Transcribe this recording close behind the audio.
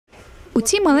У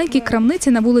цій маленькій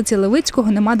крамниці на вулиці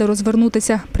Левицького нема де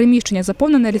розвернутися. Приміщення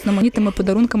заповнене різноманітними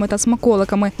подарунками та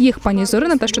смаколиками. Їх пані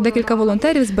Зорина та ще декілька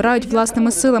волонтерів збирають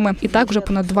власними силами. І так вже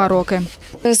понад 2 роки.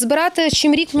 Збирати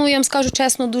чим рік, я вам скажу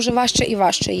чесно, дуже важче і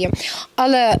важче є.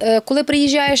 Але коли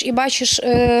приїжджаєш і бачиш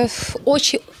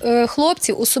очі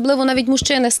хлопців, особливо навіть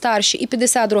мужчини старші, і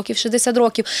 50 років, 60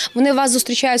 років, вони вас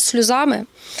зустрічають з сльозами.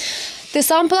 Ти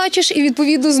сам плачеш і,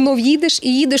 відповідно, знов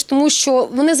їдеш, тому що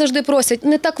вони завжди просять,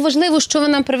 не так важливо, що ви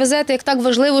нам привезете, як так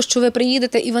важливо, що ви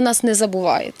приїдете і ви нас не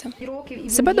забуваєте.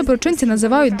 Себе доброчинці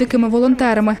називають дикими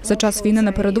волонтерами. За час війни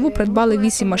на передову придбали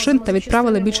 8 машин та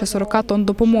відправили більше 40 тонн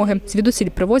допомоги. Звідусіль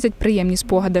привозять приємні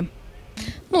спогади.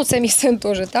 Це мій син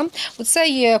теж. Оце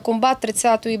є комбат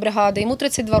 30-ї бригади, йому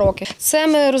 32 роки. Це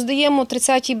ми роздаємо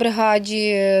 30-й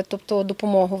бригаді, тобто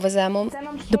допомогу веземо.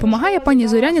 Допомагає пані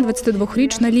Зоряні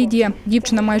 22-річна Лідія.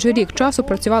 Дівчина майже рік часу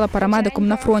працювала парамедиком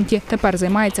на фронті. Тепер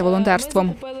займається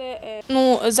волонтерством.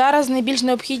 Зараз найбільш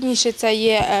необхідніше це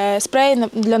є спрей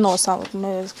для носа.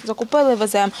 Ми закупили,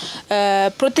 веземо.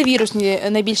 Противірусні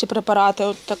найбільші препарати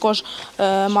також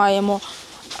маємо.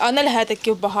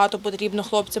 Анальгетиків багато потрібно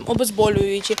хлопцям,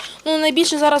 обезболюючі.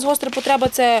 Найбільше зараз гостра потреба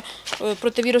 – це в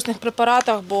противірусних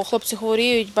препаратах, бо хлопці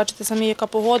хворіють, бачите самі, яка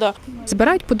погода.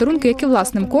 Збирають подарунки як і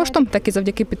власним коштом, так і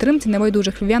завдяки підтримці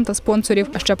небайдужих львів'ян та спонсорів.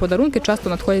 А ще подарунки часто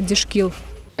надходять зі шкіл.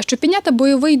 Щоб підняти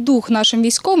бойовий дух нашим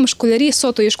військовим, школярі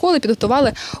 100-ї школи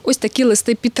підготували ось такі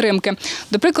листи підтримки.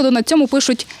 До прикладу, на цьому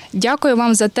пишуть «Дякую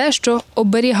вам за те, що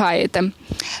оберігаєте».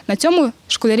 На цьому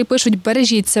школярі пишуть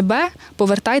 «Бережіть себе,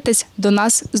 повертайтесь до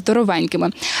нас здоровенькими».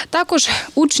 Також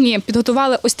учні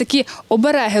підготували ось такі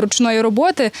обереги ручної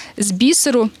роботи з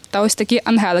бісеру та ось такі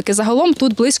ангелики. Загалом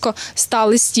тут близько 100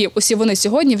 листів. Усі вони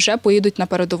сьогодні вже поїдуть на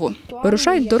передову.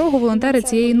 Вирушають в дорогу волонтери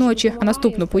цієї ночі, а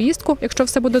наступну поїздку, якщо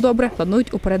все буде добре,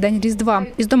 планують у переддень Різдва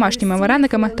із домашніми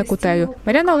варениками та кутею.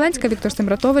 Мар'яна Оленська, Віктор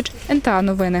Сембратович, НТА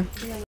Новини.